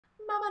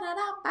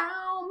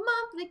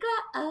Monthly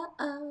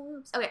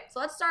clubs. Okay, so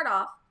let's start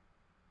off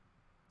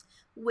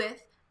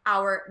with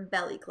our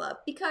belly club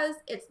because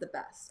it's the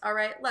best. All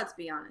right, let's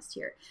be honest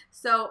here.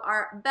 So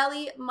our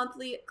belly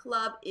monthly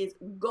club is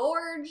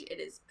gorge. It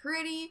is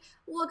pretty.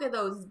 Look at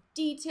those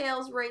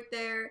details right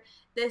there.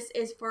 This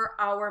is for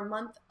our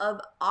month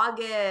of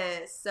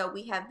August. So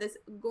we have this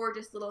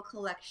gorgeous little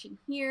collection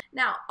here.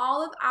 Now,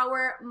 all of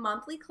our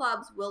monthly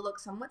clubs will look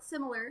somewhat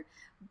similar,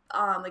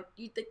 like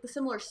you think the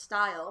similar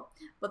style,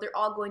 but they're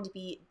all going to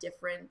be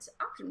different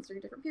options for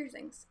different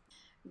piercings.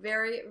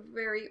 Very,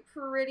 very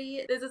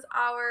pretty. This is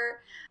our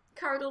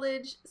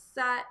cartilage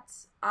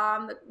set.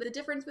 The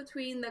difference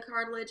between the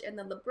cartilage and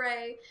the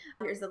labret,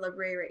 here's the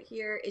labret right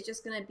here, is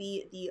just going to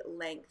be the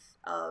length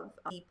of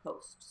the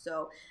post.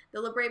 So the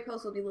labret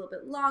post will be a little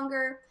bit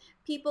longer.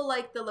 People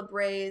like the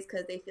labrets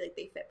because they feel like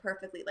they fit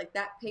perfectly. Like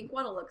that pink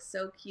one will look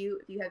so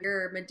cute. If you have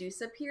your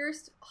Medusa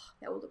pierced, oh,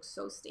 that will look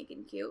so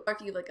stinking cute. Or if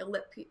you have like a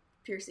lip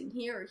piercing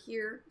here or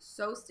here,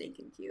 so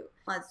stinking cute.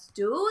 Let's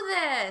do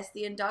this.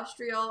 The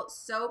industrial,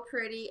 so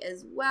pretty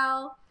as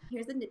well.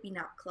 Here's the nippy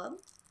knot club,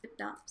 nip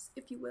knops,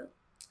 if you will.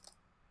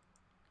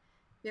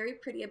 Very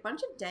pretty. A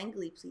bunch of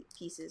dangly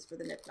pieces for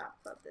the nip knot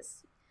club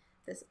this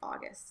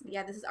August.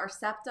 Yeah, this is our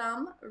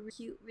septum. Really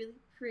cute, really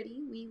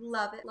pretty. We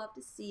love it. Love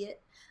to see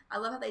it. I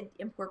love how they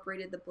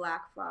incorporated the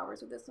black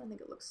flowers with this one. I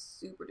think it looks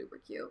super duper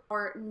cute.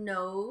 Our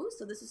nose.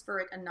 So this is for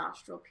like a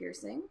nostril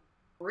piercing.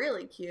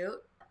 Really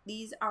cute.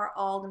 These are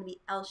all going to be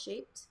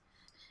L-shaped.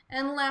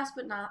 And last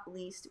but not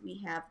least,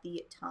 we have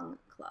the tongue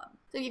club.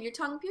 So if you have your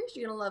tongue pierced,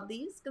 you're going to love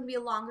these. It's going to be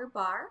a longer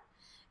bar.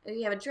 And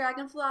you have a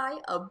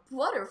dragonfly, a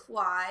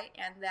butterfly,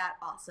 and that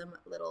awesome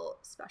little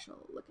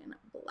special looking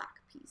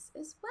black piece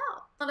as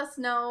well. Let us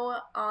know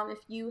if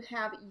you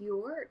have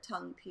your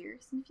tongue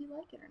pierced and if you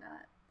like it or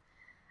not.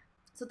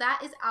 So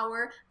that is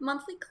our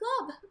monthly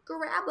club.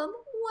 Grab them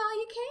while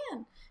you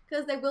can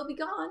because they will be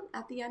gone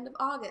at the end of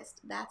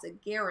August. That's a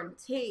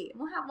guarantee.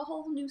 We'll have a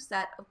whole new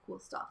set of cool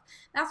stuff.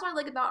 That's what I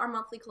like about our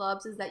monthly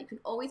clubs is that you can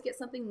always get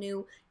something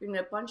new. You're going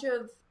to get a bunch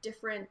of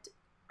different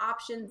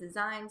options,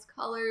 designs,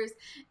 colors,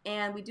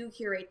 and we do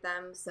curate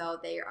them so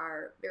they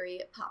are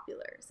very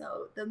popular.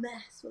 So the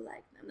mass will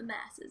like them, the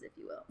masses, if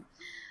you will.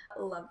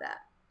 Love that.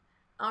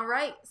 All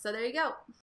right, so there you go.